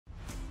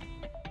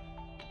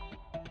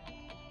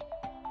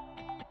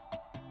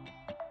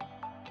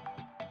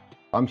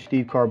I'm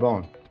Steve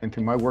Carbone, and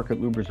through my work at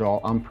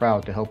Lubrizol, I'm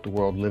proud to help the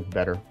world live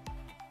better.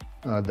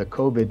 The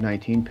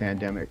COVID-19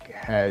 pandemic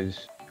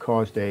has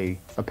caused a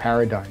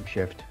paradigm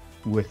shift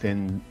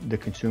within the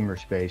consumer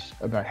space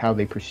about how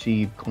they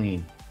perceive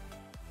clean.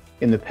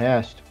 In the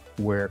past,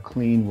 where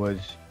clean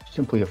was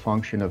simply a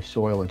function of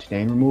soil and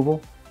stain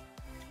removal,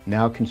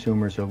 now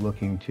consumers are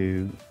looking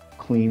to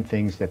clean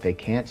things that they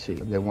can't see.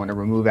 They want to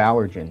remove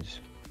allergens.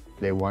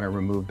 They want to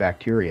remove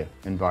bacteria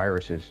and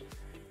viruses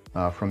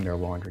from their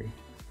laundry.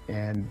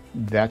 And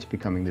that's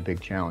becoming the big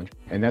challenge.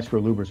 And that's where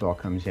Lubrizol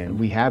comes in.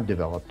 We have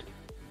developed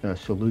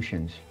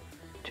solutions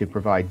to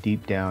provide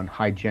deep down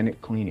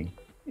hygienic cleaning,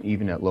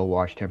 even at low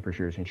wash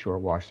temperatures and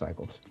short wash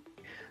cycles.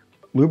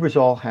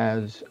 Lubrizol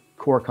has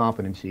core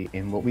competency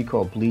in what we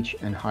call bleach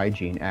and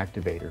hygiene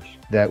activators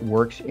that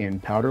works in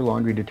powder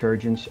laundry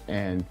detergents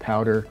and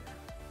powder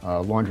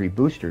laundry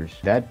boosters.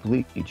 That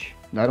bleach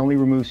not only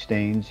removes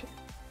stains,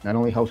 not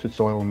only helps with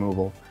soil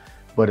removal,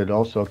 but it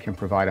also can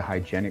provide a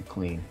hygienic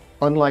clean.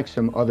 Unlike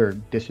some other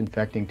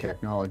disinfecting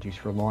technologies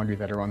for laundry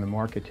that are on the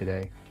market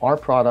today, our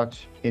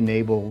products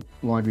enable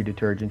laundry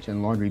detergents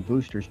and laundry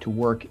boosters to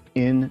work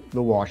in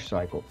the wash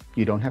cycle.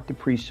 You don't have to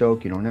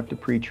pre-soak, you don't have to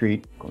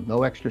pre-treat,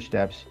 no extra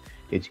steps.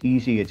 It's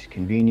easy, it's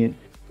convenient,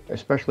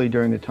 especially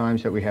during the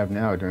times that we have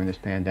now during this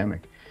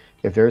pandemic.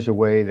 If there's a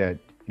way that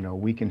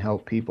we can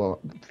help people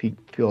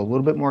feel a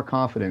little bit more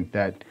confident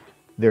that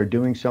they're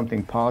doing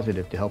something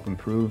positive to help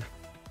improve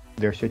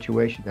their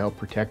situation, to help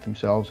protect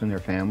themselves and their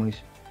families,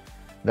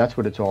 that's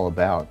what it's all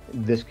about.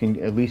 This can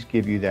at least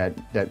give you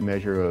that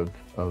measure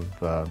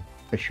of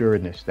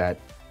assuredness that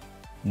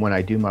when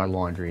I do my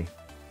laundry,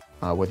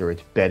 whether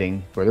it's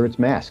bedding, whether it's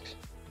masks,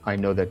 I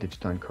know that it's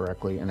done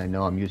correctly, and I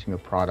know I'm using a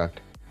product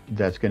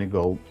that's going to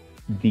go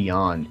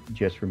beyond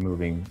just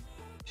removing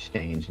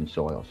stains and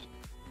soils.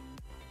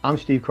 I'm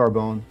Steve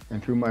Carbone,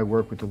 and through my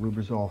work with the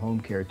Lubrizol home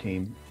care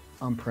team,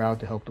 I'm proud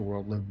to help the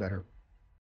world live better.